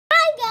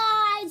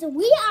guys,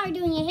 we are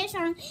doing a hair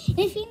salon. And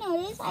if you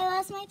notice, I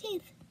lost my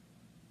tooth.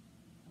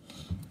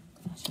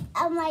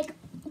 Like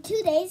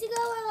 2 days ago,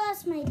 I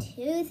lost my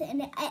tooth,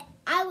 and that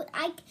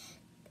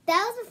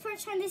was the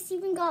first time this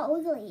even got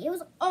wiggly. It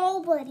was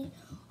all bloody,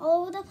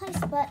 all over the place.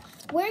 But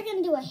we're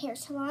gonna do a hair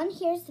salon.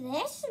 Here's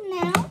this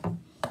now,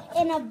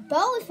 and a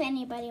bow if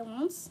anybody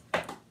wants.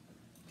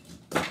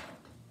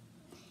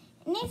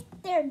 And if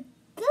they're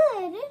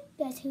good,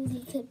 that's who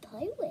they could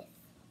play with.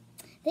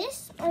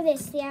 This or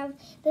this. They have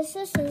this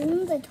is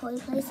the toy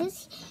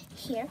places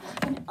here,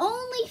 and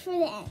only for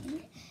the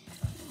end.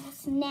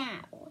 Yes, now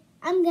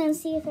I'm gonna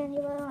see if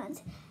anybody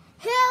wants.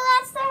 Who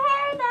wants their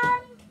hair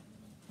done?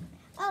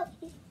 Oh,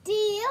 do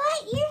you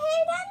want your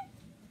hair done?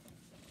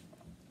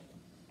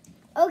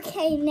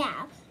 Okay,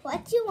 now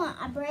what do you want?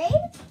 A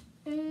braid?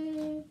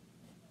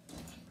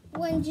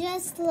 One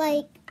just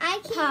like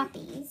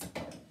poppies.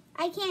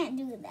 I can't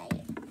do that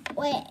yet.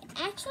 Wait,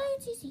 actually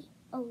it's easy.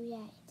 Oh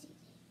yeah, it's easy.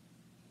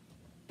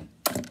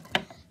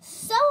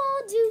 So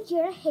I'll do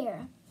your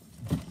hair.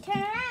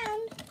 Turn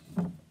around.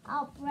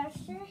 I'll brush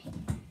your hair.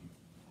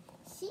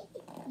 See,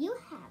 you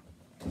have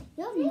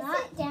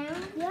not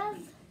down. You have.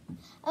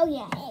 Oh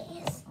yeah,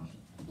 it is.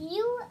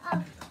 You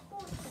of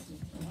course you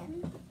can.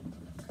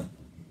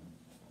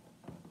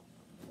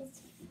 Did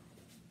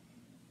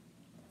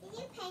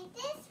you paint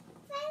this,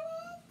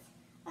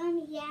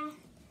 Violet? Yeah.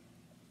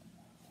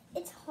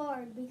 It's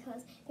hard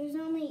because there's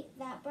only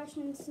that brush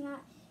and it's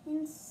not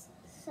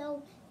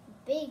so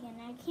big,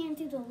 and I can't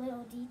do the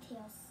little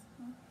details.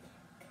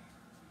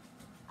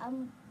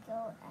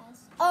 Go as.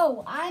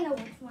 Oh, I know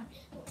which one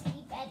will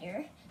be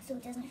better, so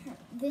it doesn't hurt.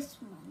 This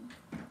one.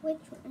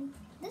 Which one?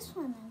 This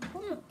one.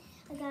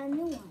 I got a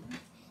new one.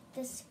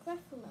 The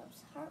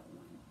Scruffalope's heart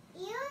one.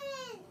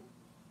 Earring.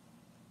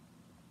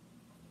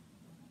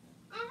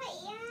 I have an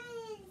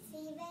earring.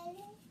 See,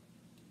 baby.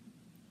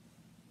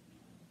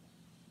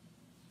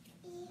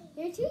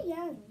 You're too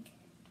young.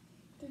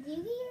 Did you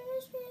get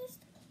yours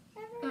first?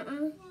 Ever? No.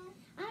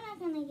 I'm not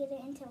gonna get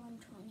it until I'm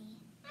 20.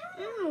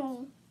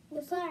 Ow!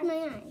 You poked my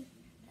eye.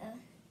 Oh,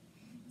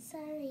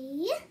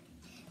 sorry.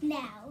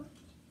 Now.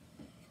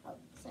 Oh,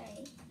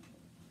 sorry.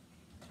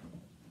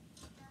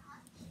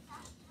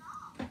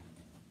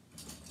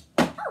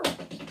 Oh,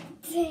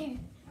 there.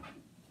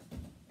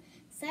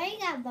 Sorry, you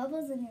got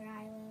bubbles in your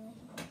eye, Lily.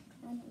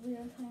 When we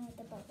were playing with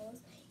the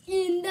bubbles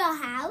in the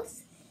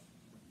house.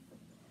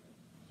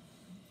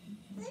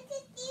 Look at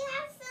you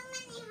have so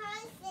many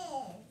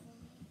houses.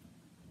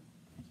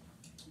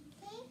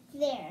 Okay.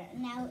 There.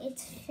 Now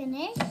it's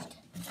finished.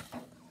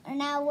 And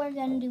now we're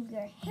gonna do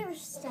your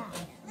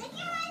hairstyle. Look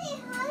how many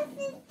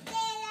houses there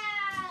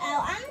are. Oh,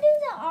 I'm gonna do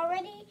the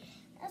already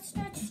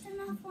stretched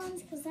enough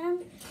ones because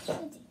then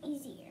it's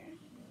easier.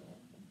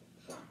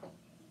 Ooh,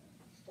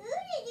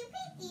 did you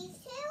pick these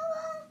two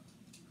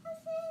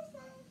houses?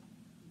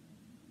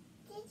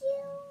 Did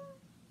you?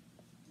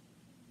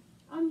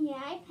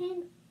 Yeah, I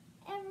painted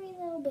every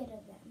little bit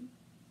of them.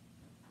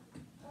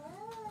 Oh,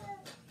 I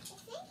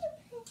think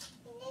you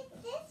did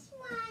this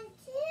one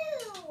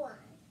too.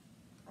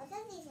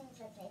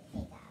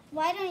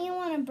 Why don't you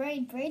want a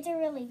braid? Braids are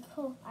really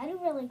cool. I do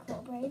really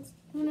cool braids.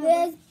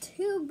 There's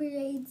two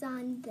braids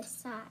on the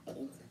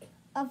sides.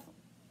 Of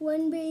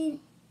one braid,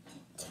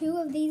 two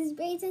of these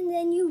braids, and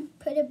then you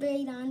put a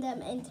braid on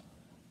them and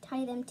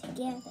tie them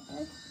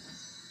together.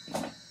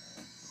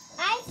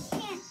 I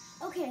can't.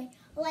 Okay,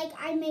 like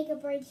I make a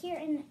braid here,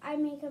 and I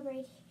make a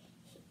braid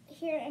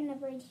here, and a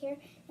braid here,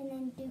 and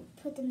then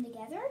put them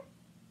together.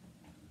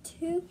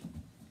 Two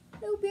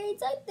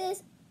braids like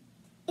this.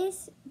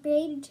 Is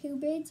braid two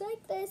braids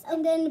like this,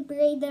 and then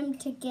braid them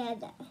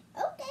together.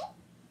 Okay.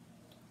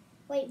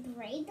 Wait,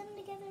 braid them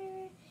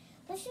together?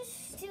 Let's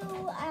just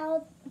do,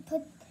 I'll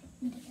put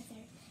them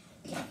together.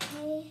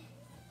 Okay.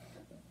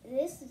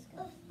 This is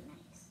going to be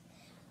nice.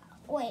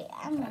 Wait,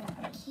 I'm going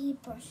to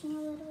keep brushing a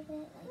little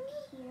bit,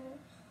 like here.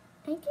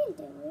 I can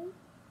do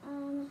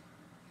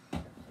it.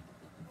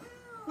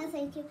 No,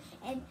 thank you.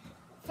 And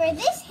for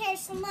this hair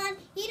salon,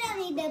 you don't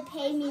need to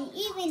pay me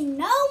even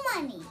no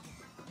money.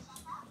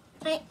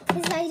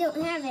 Because I don't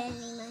have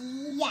any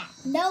money. Yeah,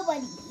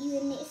 nobody.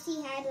 Even if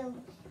he had $1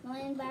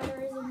 million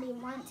and they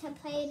want to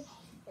pay,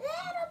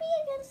 that'll be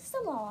against the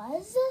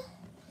laws.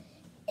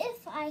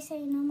 If I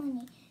say no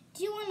money.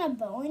 Do you want a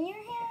bow in your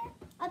hair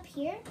up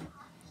here?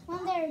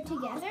 When they're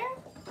together,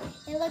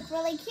 they look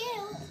really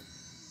cute.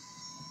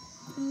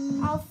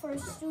 I'll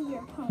first do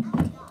your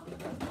ponytail.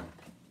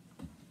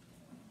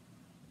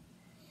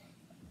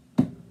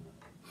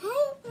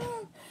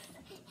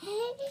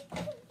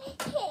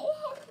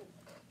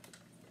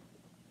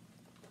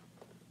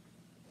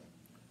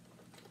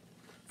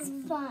 It's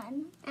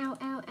fun. Ow,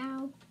 ow,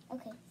 ow.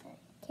 Okay, sorry.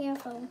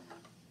 Careful.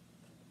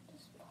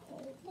 Just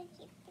pull.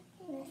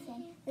 Listen,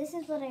 this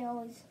is what I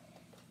always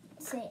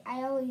say.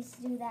 I always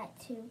do that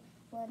too.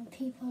 When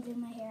people do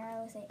my hair, I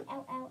always say,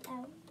 ow, ow,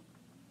 ow.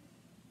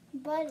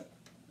 But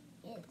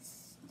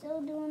it's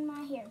still doing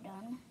my hair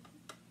done.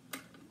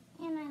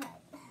 And I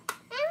like that.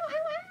 Ow,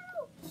 ow,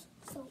 ow.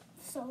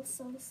 So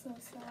sorry.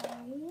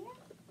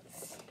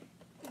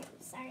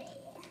 Sorry.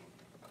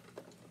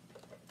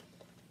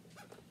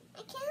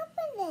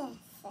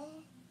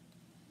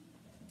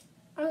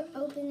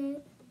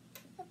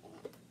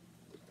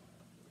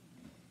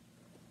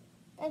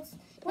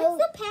 What's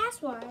the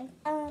password?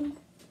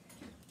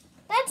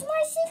 That's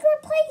my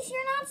secret place.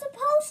 You're not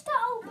supposed to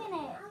open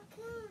it.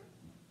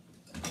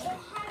 It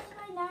has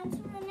my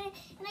dinosaur in it,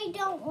 and I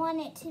don't want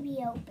it to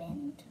be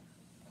opened.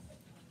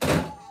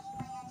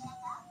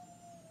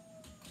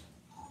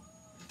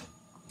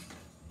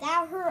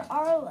 That hurt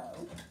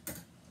Arlo.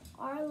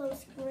 Arlo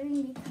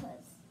screamed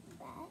because of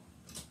that.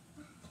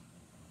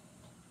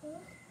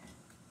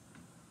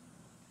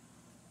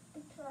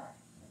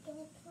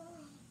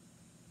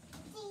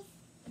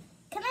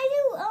 Can I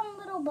do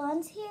little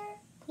buns here?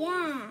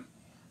 Yeah.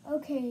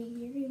 Okay,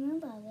 you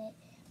remember it.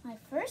 My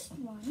first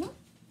one.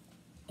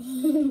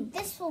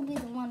 This will be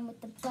the one with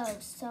the bow,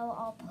 so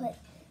I'll put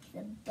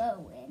the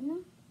bow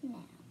in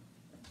now.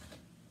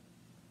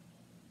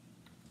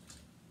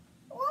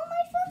 Well,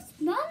 my first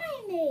bun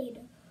I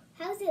made.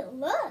 How's it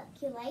look?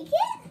 You like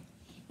it?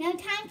 Now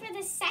time for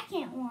the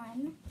second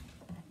one.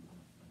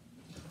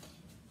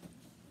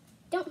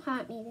 Don't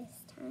hurt me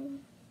this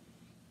time.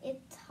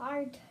 It's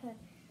hard to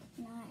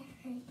not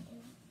hurt you.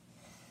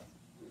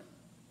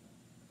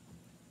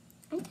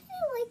 I kind of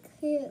like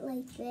it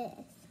like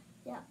this.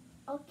 Yeah,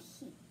 I'm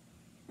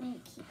gonna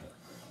keep it.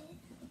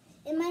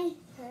 It might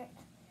hurt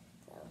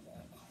a little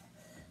bit.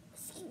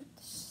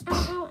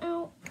 Ow, ow,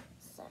 ow.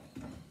 Sorry.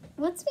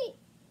 What's me?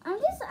 I'm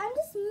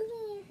just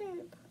moving your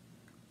hoop.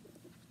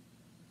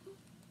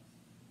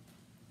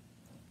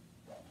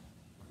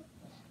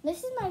 This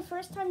is my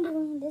first time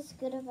doing this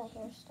good of a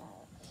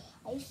hairstyle.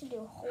 I used to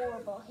do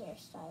horrible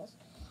hairstyles.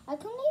 I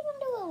couldn't even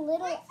do a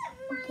little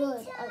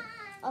good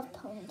of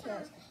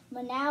ponytails.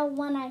 But now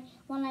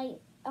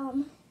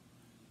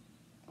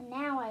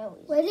now I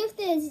always. What if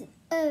there's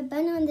a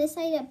bun on this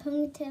side, a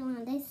ponytail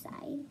on this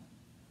side?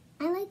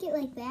 I like it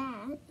like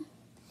that.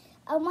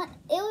 It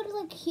would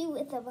look cute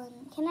with the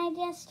bun. Can I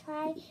just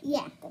try?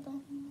 Yeah. The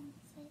bun on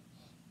this side.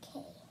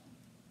 Okay.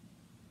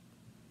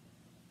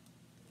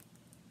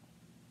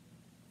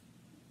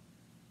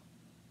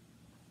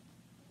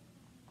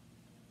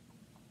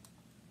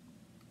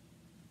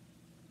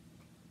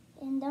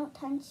 And don't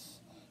touch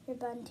your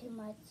bun too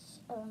much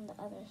on the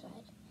other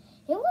side.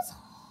 It was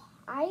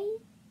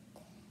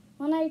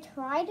when I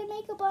try to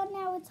make a bun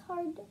now it's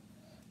hard,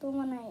 but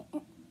when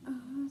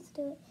let's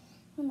do it.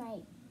 When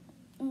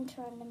I'm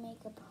trying to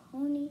make a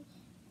pony.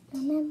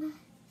 Remember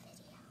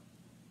video?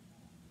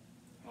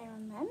 I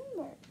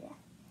remember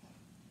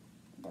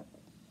the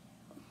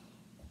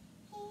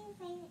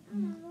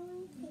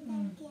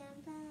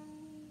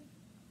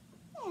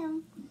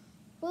video.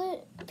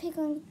 We'll pick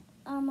on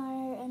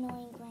our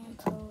annoying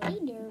grandpa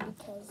later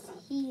because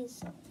he is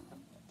so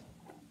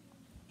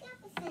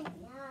annoying.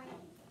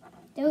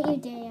 Don't you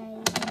dare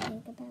even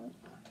think about it.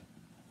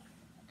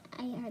 I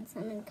heard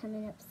someone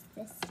coming up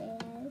the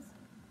stairs.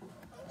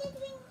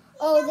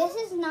 Oh, this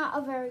is not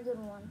a very good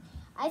one.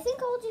 I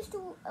think I'll just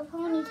do a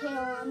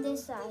ponytail on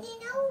this side. You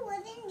know,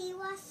 wouldn't you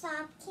watch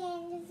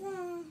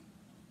Shopkins?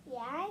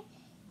 Yeah?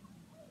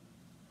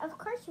 Of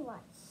course you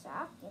watch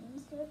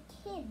Shopkins. You're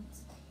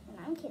kids. And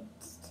I'm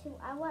kids too.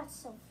 I watched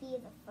Sophia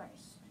the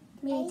first.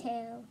 Me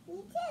too.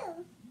 Me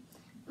too.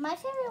 My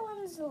favorite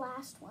one is the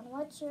last one.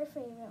 What's your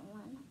favorite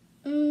one?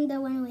 The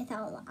one with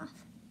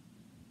Olaf.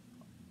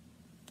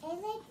 I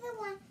like the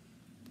one.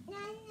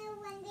 I know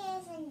when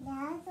there's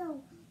another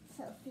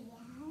Sophia.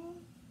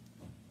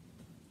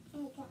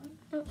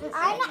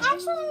 I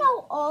actually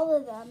know all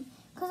of them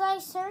because I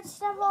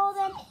searched of all of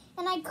them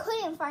and I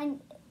couldn't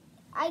find.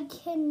 I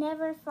can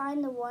never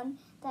find the one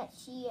that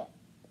she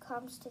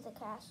comes to the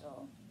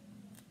castle.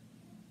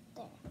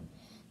 There.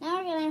 Now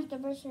we're gonna have to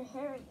brush her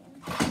hair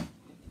again.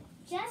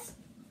 Just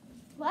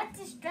what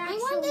distraction? I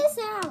want this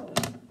out.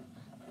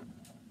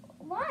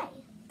 Why?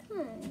 Come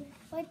on.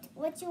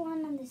 What you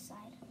want on this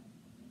side?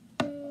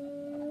 I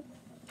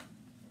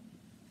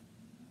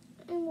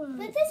want.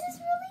 But this is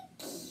really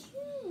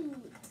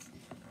cute.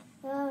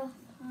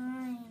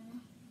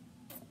 Fine.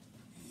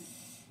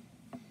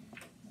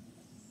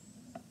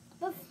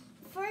 But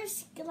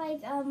first,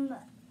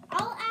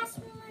 I'll ask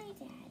my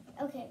dad.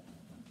 Okay.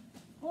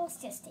 We'll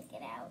just take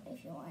it out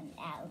if you want it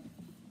out.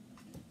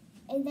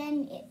 And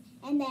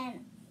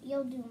then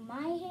you'll do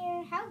my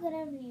hair. How good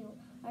ever you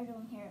are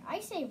doing hair.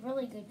 I say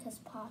really good because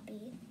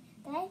Poppy.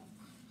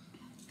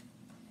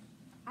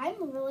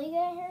 I'm really good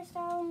at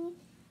hairstyling.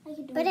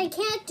 I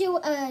can't do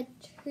a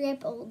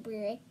triple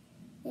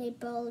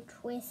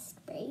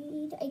twist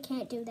braid. I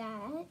can't do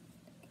that.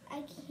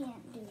 I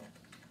can't do.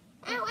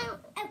 Ow, ow.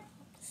 Oh,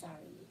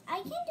 sorry.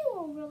 I can do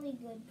a really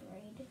good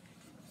braid.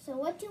 So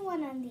what do you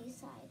want on these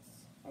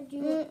sides? Or do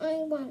you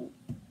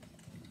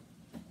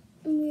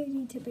I'm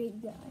ready to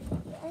braid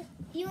that.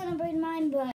 You want to braid mine, but